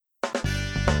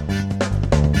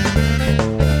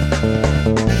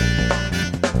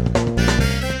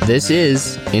This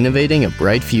is Innovating a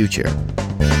Bright Future.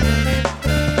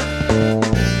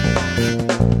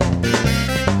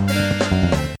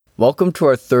 Welcome to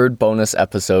our third bonus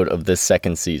episode of this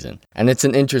second season, and it's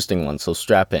an interesting one, so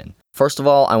strap in. First of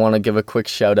all, I want to give a quick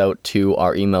shout out to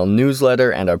our email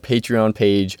newsletter and our Patreon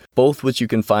page, both which you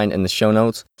can find in the show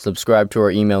notes. Subscribe to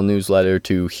our email newsletter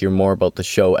to hear more about the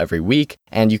show every week,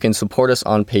 and you can support us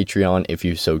on Patreon if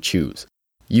you so choose.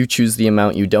 You choose the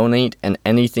amount you donate, and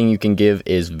anything you can give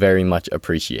is very much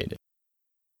appreciated.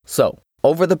 So,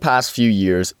 over the past few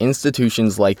years,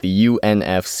 institutions like the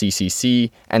UNFCCC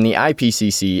and the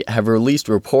IPCC have released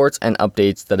reports and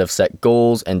updates that have set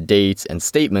goals and dates and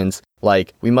statements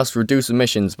like we must reduce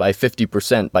emissions by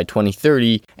 50% by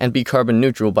 2030 and be carbon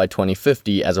neutral by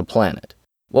 2050 as a planet.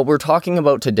 What we're talking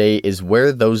about today is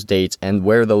where those dates and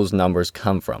where those numbers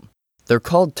come from. They're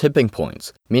called tipping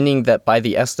points, meaning that by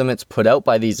the estimates put out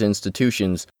by these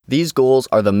institutions, these goals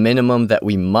are the minimum that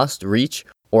we must reach,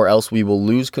 or else we will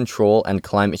lose control and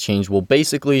climate change will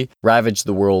basically ravage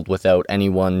the world without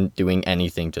anyone doing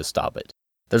anything to stop it.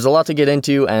 There's a lot to get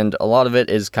into, and a lot of it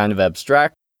is kind of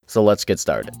abstract, so let's get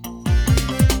started.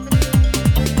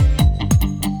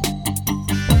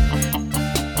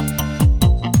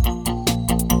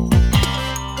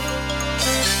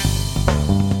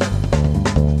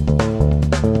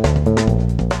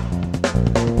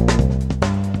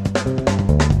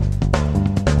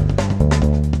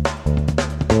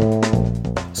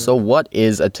 So what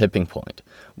is a tipping point?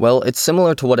 Well, it's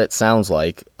similar to what it sounds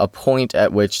like, a point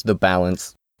at which the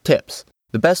balance tips.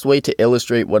 The best way to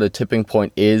illustrate what a tipping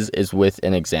point is with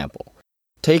an example.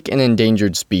 Take an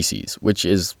endangered species, which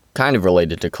is kind of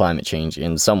related to climate change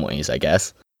in some ways, I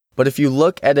guess. But if you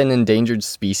look at an endangered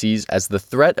species, as the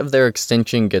threat of their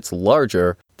extinction gets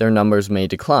larger, their numbers may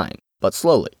decline, but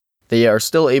slowly. They are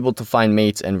still able to find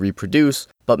mates and reproduce,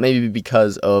 but maybe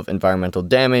because of environmental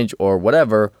damage or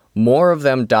whatever, more of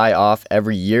them die off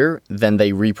every year than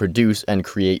they reproduce and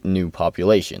create new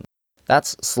population.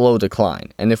 That's slow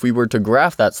decline, and if we were to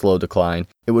graph that slow decline,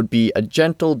 it would be a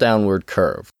gentle downward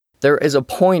curve. There is a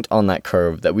point on that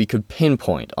curve that we could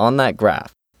pinpoint on that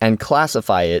graph and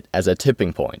classify it as a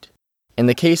tipping point. In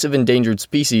the case of endangered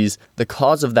species, the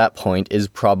cause of that point is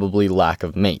probably lack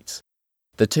of mates.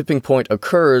 The tipping point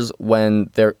occurs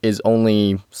when there is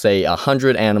only, say,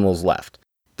 100 animals left.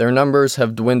 Their numbers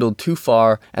have dwindled too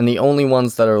far, and the only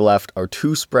ones that are left are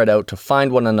too spread out to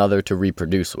find one another to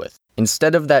reproduce with.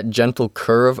 Instead of that gentle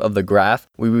curve of the graph,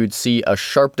 we would see a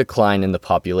sharp decline in the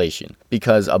population,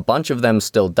 because a bunch of them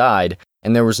still died,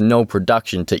 and there was no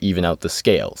production to even out the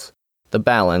scales. The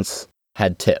balance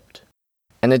had tipped.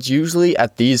 And it's usually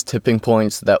at these tipping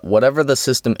points that whatever the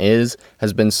system is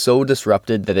has been so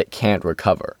disrupted that it can't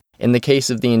recover. In the case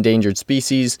of the endangered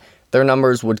species, their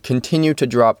numbers would continue to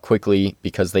drop quickly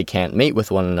because they can't mate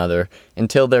with one another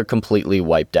until they're completely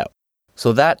wiped out.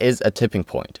 So that is a tipping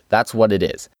point. That's what it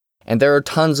is. And there are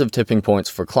tons of tipping points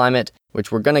for climate,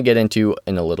 which we're going to get into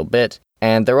in a little bit,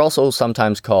 and they're also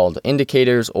sometimes called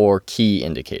indicators or key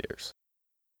indicators.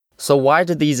 So why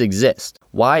do these exist?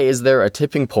 Why is there a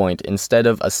tipping point instead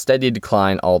of a steady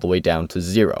decline all the way down to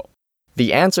zero?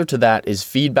 The answer to that is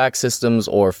feedback systems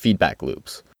or feedback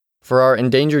loops. For our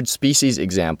endangered species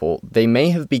example, they may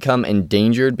have become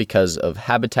endangered because of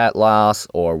habitat loss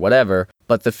or whatever,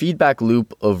 but the feedback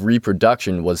loop of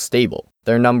reproduction was stable.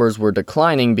 Their numbers were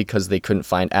declining because they couldn't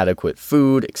find adequate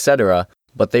food, etc.,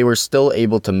 but they were still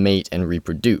able to mate and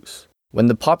reproduce. When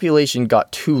the population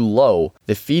got too low,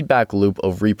 the feedback loop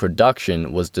of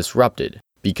reproduction was disrupted,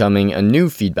 becoming a new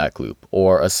feedback loop,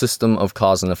 or a system of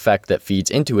cause and effect that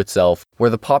feeds into itself, where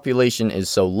the population is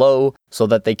so low so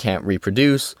that they can't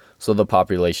reproduce, so the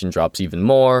population drops even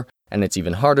more, and it's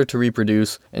even harder to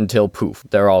reproduce until poof,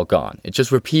 they're all gone. It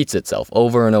just repeats itself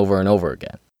over and over and over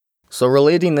again. So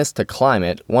relating this to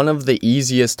climate, one of the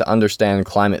easiest to understand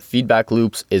climate feedback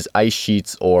loops is ice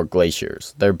sheets or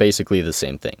glaciers. They're basically the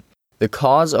same thing. The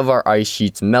cause of our ice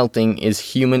sheets melting is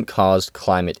human-caused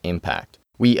climate impact.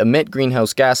 We emit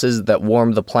greenhouse gases that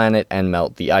warm the planet and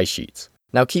melt the ice sheets.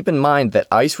 Now keep in mind that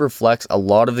ice reflects a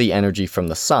lot of the energy from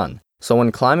the sun, so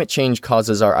when climate change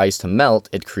causes our ice to melt,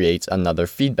 it creates another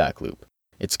feedback loop.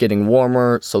 It's getting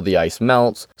warmer, so the ice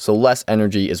melts, so less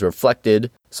energy is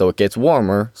reflected, so it gets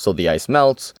warmer, so the ice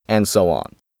melts, and so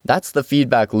on. That's the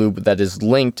feedback loop that is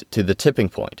linked to the tipping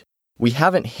point. We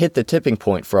haven't hit the tipping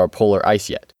point for our polar ice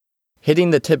yet.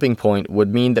 Hitting the tipping point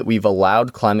would mean that we've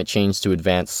allowed climate change to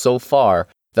advance so far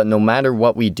that no matter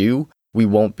what we do, we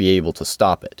won't be able to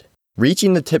stop it.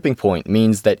 Reaching the tipping point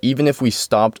means that even if we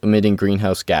stopped emitting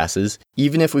greenhouse gases,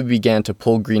 even if we began to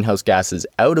pull greenhouse gases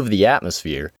out of the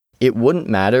atmosphere, it wouldn't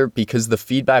matter because the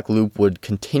feedback loop would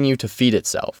continue to feed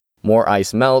itself. More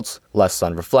ice melts, less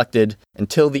sun reflected,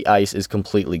 until the ice is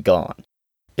completely gone.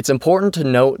 It's important to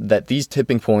note that these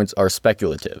tipping points are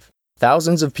speculative.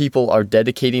 Thousands of people are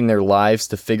dedicating their lives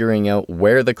to figuring out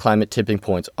where the climate tipping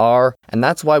points are, and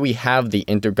that's why we have the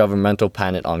Intergovernmental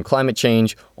Panel on Climate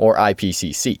Change, or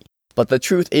IPCC. But the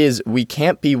truth is, we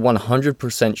can't be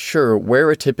 100% sure where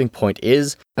a tipping point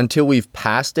is until we've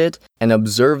passed it and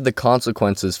observed the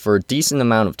consequences for a decent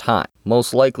amount of time,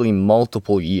 most likely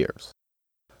multiple years.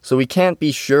 So we can't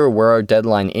be sure where our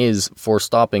deadline is for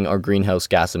stopping our greenhouse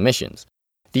gas emissions.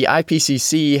 The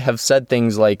IPCC have said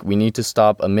things like we need to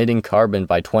stop emitting carbon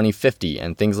by 2050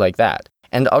 and things like that.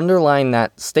 And underlying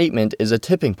that statement is a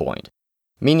tipping point,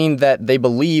 meaning that they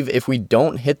believe if we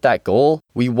don't hit that goal,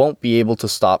 we won't be able to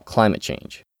stop climate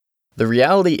change. The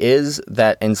reality is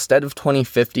that instead of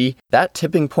 2050, that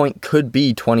tipping point could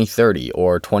be 2030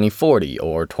 or 2040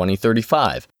 or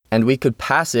 2035. And we could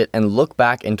pass it and look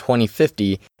back in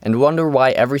 2050 and wonder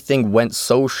why everything went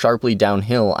so sharply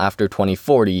downhill after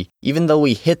 2040, even though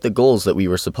we hit the goals that we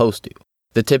were supposed to.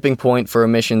 The tipping point for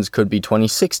emissions could be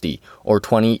 2060 or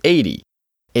 2080.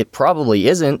 It probably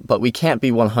isn't, but we can't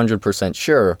be 100%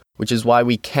 sure, which is why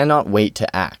we cannot wait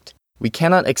to act. We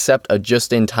cannot accept a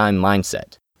just-in-time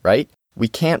mindset, right? We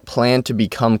can't plan to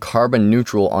become carbon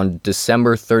neutral on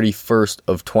December 31st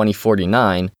of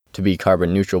 2049 to be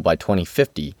carbon neutral by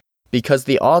 2050, because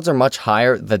the odds are much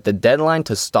higher that the deadline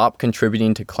to stop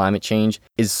contributing to climate change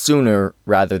is sooner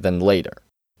rather than later.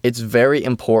 It's very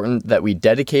important that we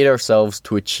dedicate ourselves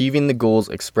to achieving the goals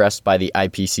expressed by the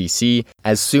IPCC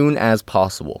as soon as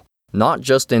possible, not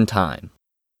just in time.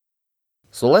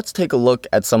 So let's take a look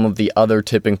at some of the other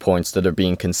tipping points that are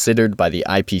being considered by the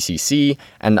IPCC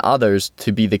and others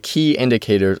to be the key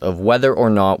indicators of whether or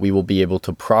not we will be able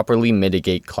to properly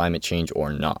mitigate climate change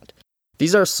or not.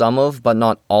 These are some of, but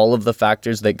not all of the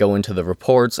factors that go into the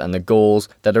reports and the goals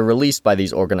that are released by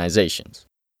these organizations.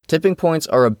 Tipping points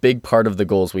are a big part of the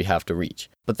goals we have to reach,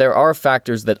 but there are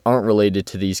factors that aren't related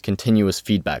to these continuous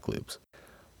feedback loops.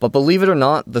 But believe it or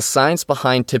not, the science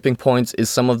behind tipping points is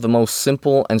some of the most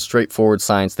simple and straightforward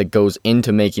science that goes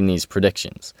into making these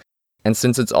predictions. And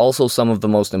since it's also some of the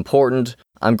most important,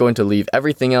 I'm going to leave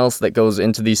everything else that goes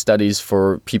into these studies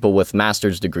for people with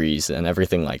master's degrees and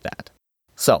everything like that.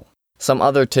 So, some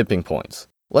other tipping points.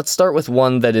 Let's start with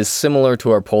one that is similar to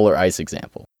our polar ice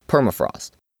example,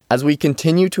 permafrost. As we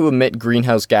continue to emit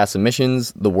greenhouse gas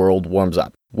emissions, the world warms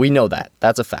up. We know that.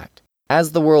 That's a fact.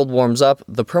 As the world warms up,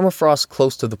 the permafrost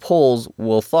close to the poles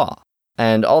will thaw.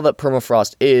 And all that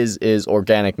permafrost is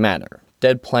organic matter,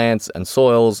 dead plants and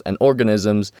soils and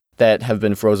organisms that have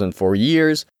been frozen for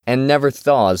years and never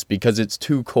thaws because it's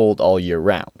too cold all year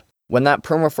round. When that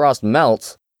permafrost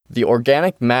melts, the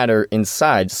organic matter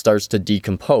inside starts to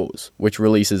decompose, which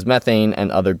releases methane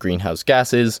and other greenhouse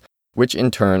gases, which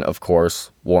in turn, of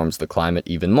course, warms the climate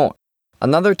even more.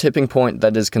 Another tipping point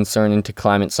that is concerning to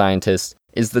climate scientists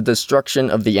is the destruction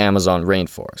of the Amazon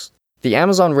rainforest. The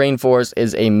Amazon rainforest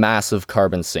is a massive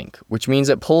carbon sink, which means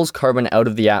it pulls carbon out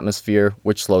of the atmosphere,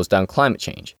 which slows down climate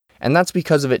change. And that's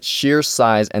because of its sheer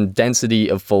size and density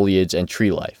of foliage and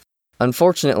tree life.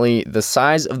 Unfortunately, the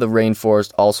size of the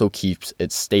rainforest also keeps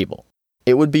it stable.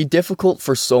 It would be difficult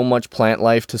for so much plant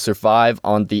life to survive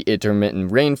on the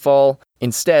intermittent rainfall.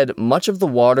 Instead, much of the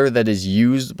water that is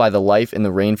used by the life in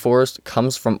the rainforest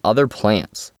comes from other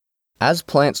plants. As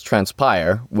plants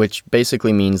transpire, which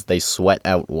basically means they sweat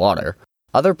out water,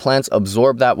 other plants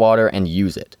absorb that water and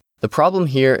use it. The problem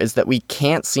here is that we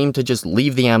can't seem to just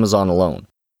leave the Amazon alone.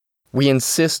 We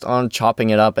insist on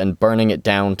chopping it up and burning it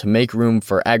down to make room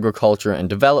for agriculture and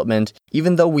development,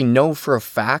 even though we know for a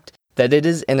fact that it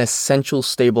is an essential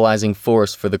stabilizing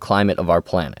force for the climate of our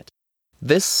planet.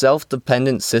 This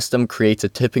self-dependent system creates a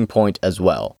tipping point as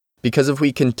well, because if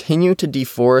we continue to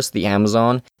deforest the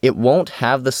Amazon, it won't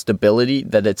have the stability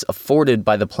that it's afforded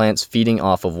by the plants feeding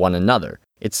off of one another.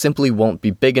 It simply won't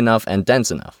be big enough and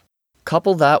dense enough.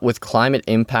 Couple that with climate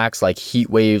impacts like heat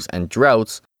waves and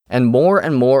droughts, and more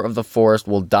of the forest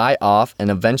will die off, and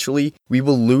eventually we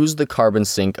will lose the carbon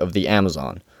sink of the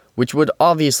Amazon, which would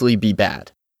obviously be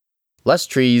bad. Less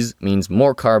trees means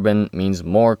more carbon means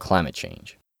more climate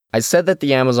change. I said that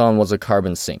the Amazon was a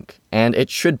carbon sink, and it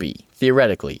should be,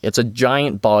 theoretically. It's a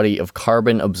giant body of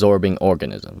carbon-absorbing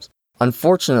organisms.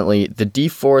 Unfortunately, the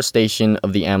deforestation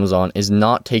of the Amazon is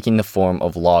not taking the form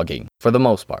of logging, for the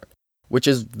most part, which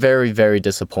is very, very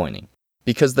disappointing,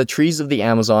 because the trees of the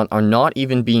Amazon are not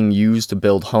even being used to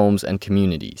build homes and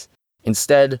communities.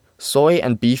 Instead, soy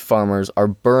and beef farmers are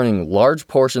burning large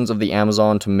portions of the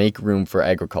Amazon to make room for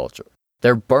agriculture.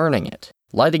 They're burning it,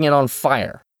 lighting it on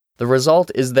fire. The result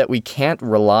is that we can't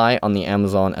rely on the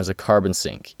Amazon as a carbon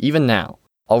sink, even now.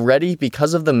 Already,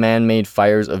 because of the man-made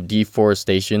fires of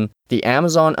deforestation, the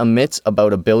Amazon emits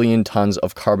about 1 billion tons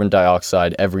of carbon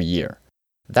dioxide every year.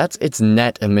 That's its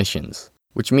net emissions,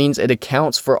 which means it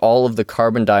accounts for all of the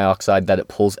carbon dioxide that it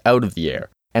pulls out of the air,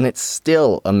 and it's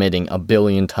still emitting 1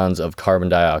 billion tons of carbon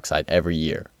dioxide every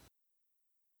year.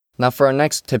 Now for our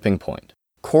next tipping point.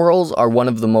 Corals are one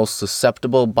of the most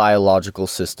susceptible biological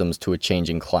systems to a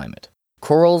changing climate.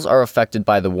 Corals are affected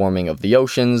by the warming of the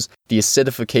oceans, the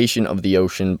acidification of the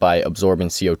ocean by absorbing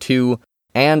CO2,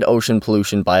 and ocean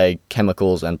pollution by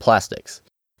chemicals and plastics.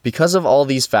 Because of all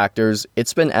these factors,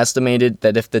 it's been estimated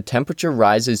that if the temperature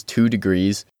rises 2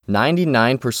 degrees,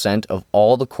 99% of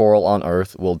all the coral on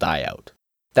Earth will die out.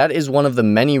 That is one of the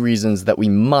many reasons that we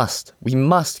must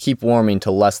keep warming to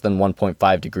less than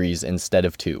 1.5 degrees instead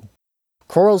of 2.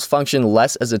 Corals function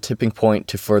less as a tipping point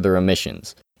to further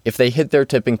emissions. If they hit their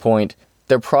tipping point,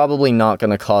 they're probably not going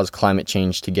to cause climate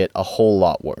change to get a whole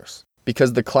lot worse,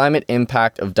 because the climate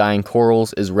impact of dying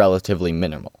corals is relatively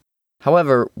minimal.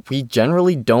 However, we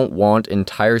generally don't want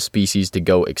entire species to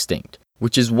go extinct,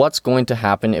 which is what's going to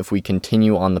happen if we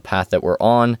continue on the path that we're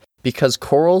on, because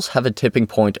corals have a tipping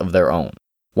point of their own.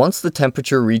 Once the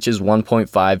temperature reaches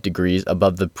 1.5 degrees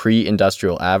above the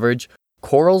pre-industrial average,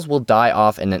 corals will die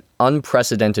off at an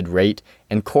unprecedented rate,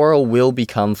 and coral will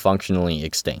become functionally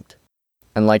extinct.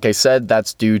 And like I said,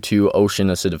 that's due to ocean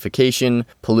acidification,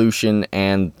 pollution,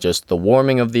 and just the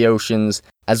warming of the oceans,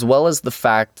 as well as the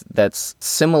fact that's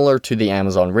similar to the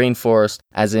Amazon rainforest,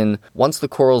 as in, once the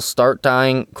corals start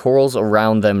dying, corals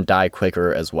around them die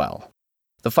quicker as well.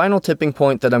 The final tipping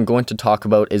point that I'm going to talk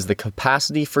about is the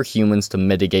capacity for humans to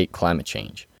mitigate climate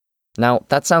change. Now,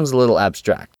 that sounds a little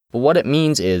abstract, but what it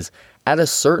means is, at a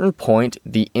certain point,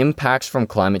 the impacts from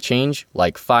climate change,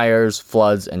 like fires,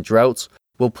 floods, and droughts,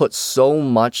 will put so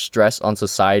much stress on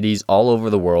societies all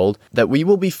over the world that we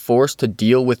will be forced to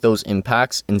deal with those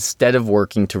impacts instead of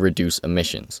working to reduce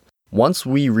emissions. Once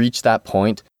we reach that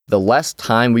point, the less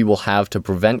time we will have to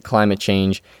prevent climate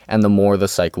change and the more the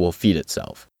cycle will feed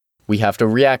itself. We have to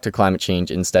react to climate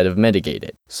change instead of mitigate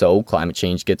it. So climate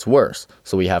change gets worse.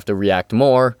 So we have to react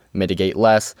more, mitigate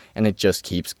less, and it just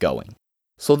keeps going.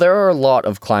 So there are a lot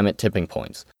of climate tipping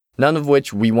points, none of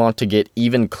which we want to get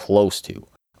even close to.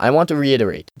 I want to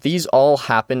reiterate, these all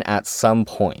happen at some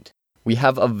point. We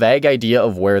have a vague idea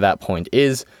of where that point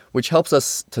is, which helps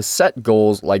us to set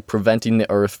goals like preventing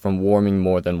the Earth from warming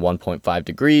more than 1.5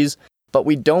 degrees, but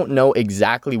we don't know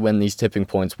exactly when these tipping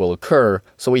points will occur,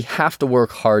 so we have to work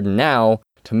hard now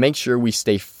to make sure we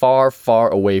stay far,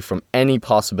 far away from any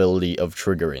possibility of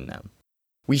triggering them.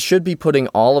 We should be putting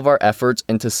all of our efforts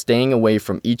into staying away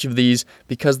from each of these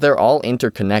because they're all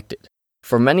interconnected.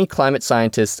 For many climate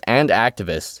scientists and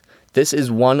activists, this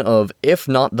is one of, if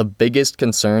not the biggest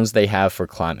concerns they have for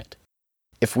climate.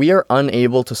 If we are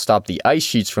unable to stop the ice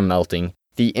sheets from melting,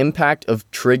 the impact of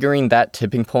triggering that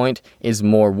tipping point is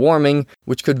more warming,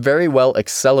 which could very well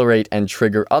accelerate and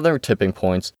trigger other tipping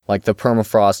points like the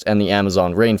permafrost and the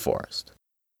Amazon rainforest.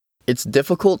 It's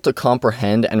difficult to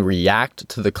comprehend and react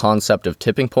to the concept of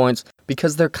tipping points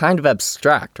because they're kind of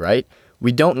abstract, right?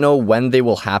 We don't know when they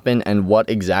will happen and what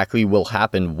exactly will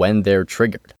happen when they're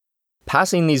triggered.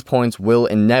 Passing these points will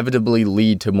inevitably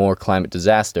lead to more climate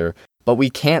disaster, but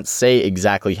we can't say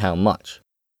exactly how much.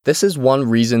 This is one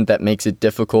reason that makes it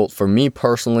difficult for me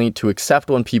personally to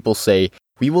accept when people say,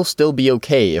 we will still be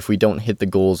okay if we don't hit the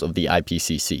goals of the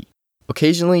IPCC.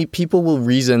 Occasionally, people will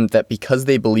reason that because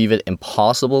they believe it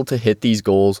impossible to hit these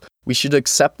goals, we should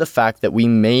accept the fact that we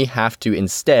may have to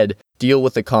instead deal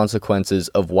with the consequences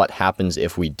of what happens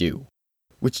if we do.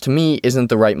 Which to me isn't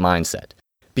the right mindset,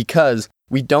 because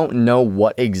we don't know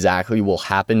what exactly will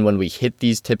happen when we hit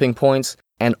these tipping points,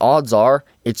 and odds are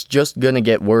it's just gonna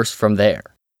get worse from there.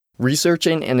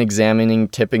 Researching and examining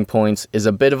tipping points is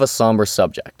a bit of a somber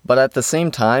subject, but at the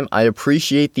same time, I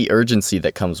appreciate the urgency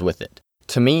that comes with it.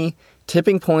 To me,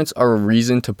 tipping points are a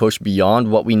reason to push beyond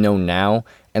what we know now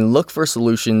and look for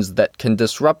solutions that can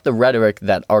disrupt the rhetoric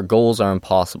that our goals are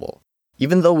impossible.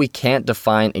 Even though we can't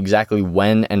define exactly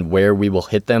when and where we will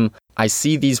hit them, I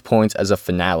see these points as a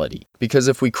finality, because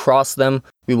if we cross them,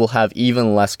 we will have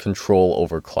even less control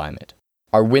over climate.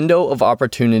 Our window of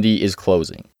opportunity is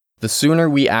closing. The sooner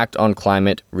we act on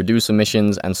climate, reduce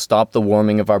emissions, and stop the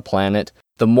warming of our planet,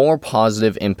 the more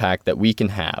positive impact that we can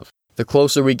have. The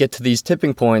closer we get to these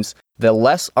tipping points, the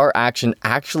less our action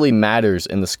actually matters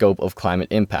in the scope of climate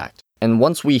impact. And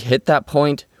once we hit that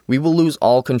point, we will lose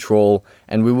all control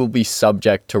and we will be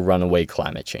subject to runaway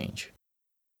climate change.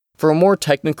 For a more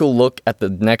technical look at the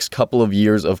next couple of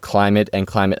years of climate and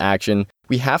climate action,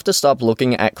 We have to stop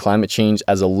looking at climate change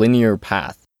as a linear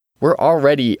path. We're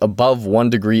already above 1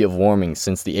 degree of warming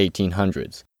since the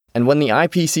 1800s. And when the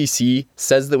IPCC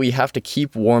says that we have to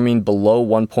keep warming below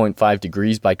 1.5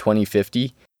 degrees by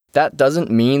 2050, that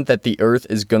doesn't mean that the Earth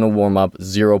is going to warm up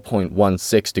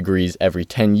 0.16 degrees every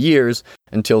 10 years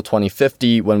until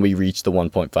 2050 when we reach the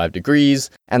 1.5 degrees,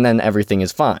 and then everything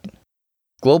is fine.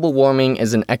 Global warming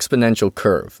is an exponential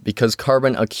curve because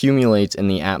carbon accumulates in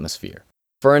the atmosphere.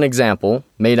 For an example,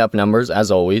 made up numbers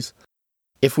as always,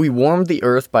 if we warmed the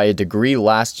Earth by a degree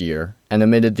last year and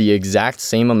emitted the exact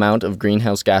same amount of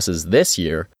greenhouse gases this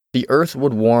year, the Earth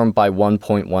would warm by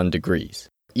 1.1 degrees,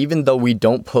 even though we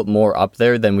don't put more up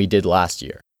there than we did last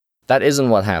year. That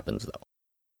isn't what happens though.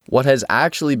 What has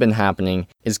actually been happening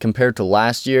is compared to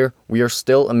last year, we are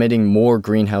still emitting more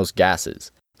greenhouse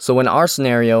gases. So in our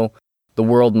scenario, the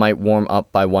world might warm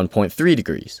up by 1.3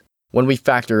 degrees. When we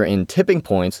factor in tipping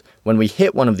points, when we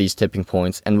hit one of these tipping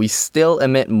points and we still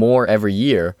emit more every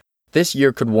year, this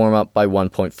year could warm up by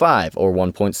 1.5 or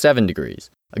 1.7 degrees.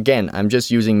 Again, I'm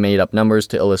just using made-up numbers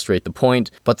to illustrate the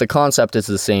point, but the concept is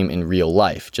the same in real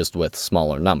life, just with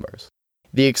smaller numbers.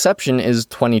 The exception is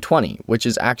 2020, which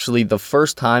is actually the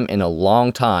first time in a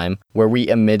long time where we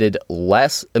emitted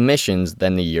less emissions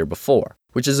than the year before,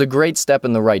 which is a great step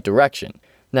in the right direction.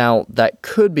 Now, that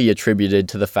could be attributed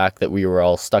to the fact that we were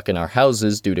all stuck in our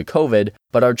houses due to COVID,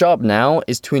 but our job now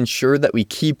is to ensure that we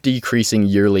keep decreasing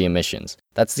yearly emissions.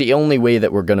 That's the only way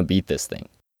that we're going to beat this thing.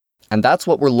 And that's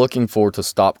what we're looking for to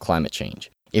stop climate change.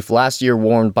 If last year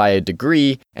warmed by a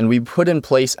degree and we put in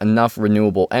place enough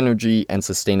renewable energy and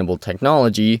sustainable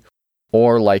technology,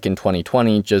 or like in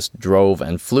 2020, just drove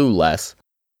and flew less,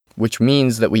 which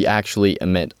means that we actually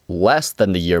emit less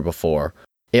than the year before,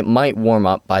 it might warm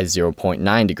up by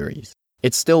 0.9 degrees.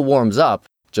 It still warms up,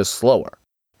 just slower.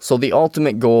 So the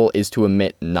ultimate goal is to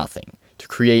emit nothing, to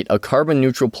create a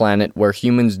carbon-neutral planet where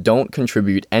humans don't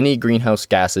contribute any greenhouse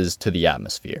gases to the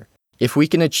atmosphere. If we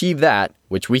can achieve that,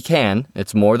 which we can,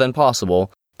 it's more than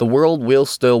possible, the world will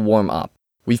still warm up.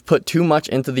 We've put too much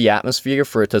into the atmosphere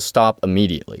for it to stop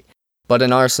immediately. But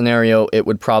in our scenario, it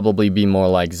would probably be more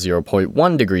like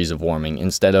 0.1 degrees of warming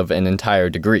instead of an entire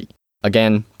degree.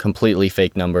 Again, completely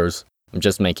fake numbers. I'm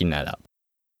just making that up.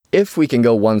 If we can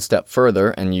go one step further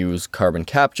and use carbon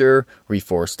capture,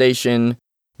 reforestation,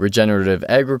 regenerative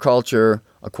agriculture,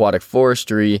 aquatic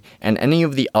forestry, and any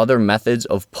of the other methods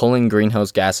of pulling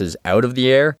greenhouse gases out of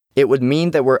the air, it would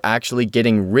mean that we're actually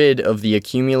getting rid of the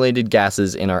accumulated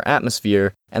gases in our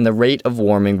atmosphere, and the rate of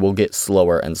warming will get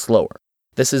slower and slower.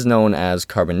 This is known as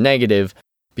carbon negative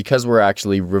because we're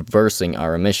actually reversing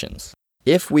our emissions.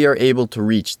 If we are able to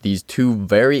reach these two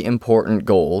very important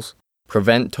goals,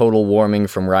 prevent total warming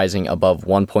from rising above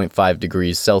 1.5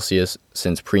 degrees Celsius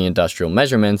since pre-industrial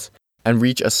measurements, and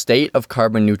reach a state of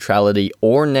carbon neutrality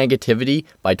or negativity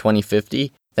by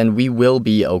 2050, then we will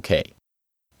be okay.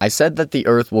 I said that the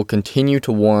Earth will continue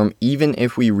to warm even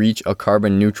if we reach a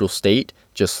carbon neutral state,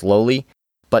 just slowly,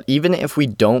 but even if we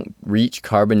don't reach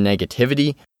carbon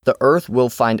negativity, the Earth will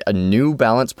find a new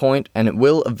balance point and it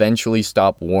will eventually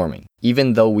stop warming,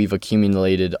 even though we've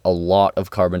accumulated a lot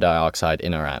of carbon dioxide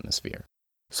in our atmosphere.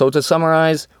 So to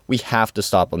summarize, we have to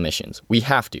stop emissions. We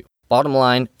have to. Bottom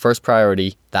line, first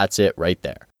priority, that's it right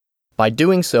there. By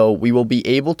doing so, we will be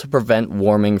able to prevent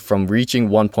warming from reaching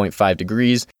 1.5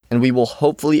 degrees, and we will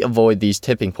hopefully avoid these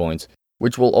tipping points,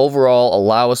 which will overall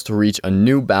allow us to reach a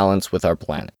new balance with our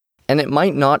planet. And it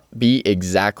might not be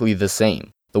exactly the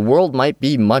same. The world might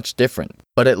be much different,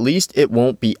 but at least it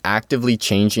won't be actively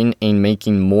changing and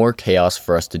making more chaos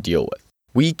for us to deal with.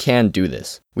 We can do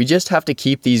this. We just have to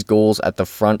keep these goals at the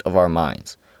front of our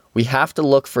minds. We have to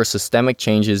look for systemic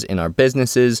changes in our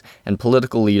businesses and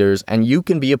political leaders, and you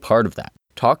can be a part of that.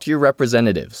 Talk to your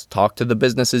representatives. Talk to the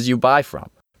businesses you buy from.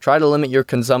 Try to limit your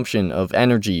consumption of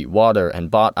energy, water,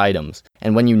 and bought items.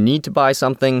 And when you need to buy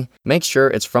something, make sure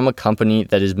it's from a company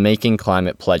that is making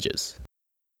climate pledges.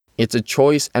 It's a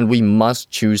choice and we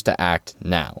must choose to act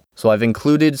now. So I've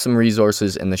included some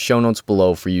resources in the show notes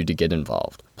below for you to get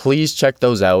involved. Please check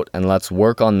those out and let's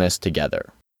work on this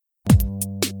together.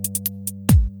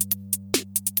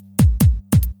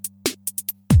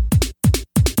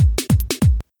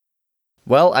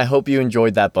 Well, I hope you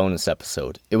enjoyed that bonus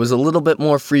episode. It was a little bit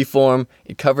more freeform,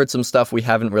 it covered some stuff we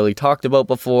haven't really talked about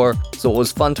before, so it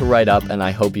was fun to write up and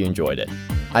I hope you enjoyed it.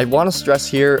 I want to stress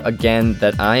here again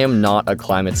that I am not a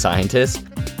climate scientist,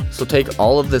 so take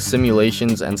all of the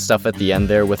simulations and stuff at the end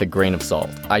there with a grain of salt.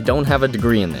 I don't have a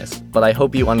degree in this, but I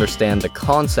hope you understand the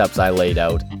concepts I laid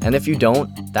out, and if you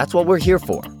don't, that's what we're here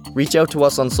for. Reach out to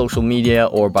us on social media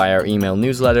or by our email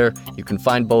newsletter. You can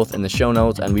find both in the show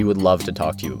notes and we would love to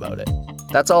talk to you about it.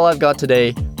 That's all I've got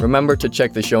today. Remember to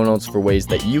check the show notes for ways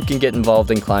that you can get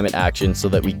involved in climate action so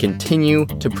that we continue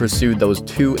to pursue those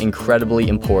 2 incredibly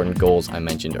important goals I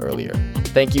mentioned earlier.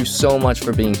 Thank you so much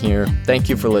for being here. Thank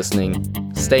you for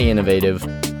listening. Stay innovative.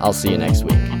 I'll see you next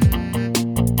week.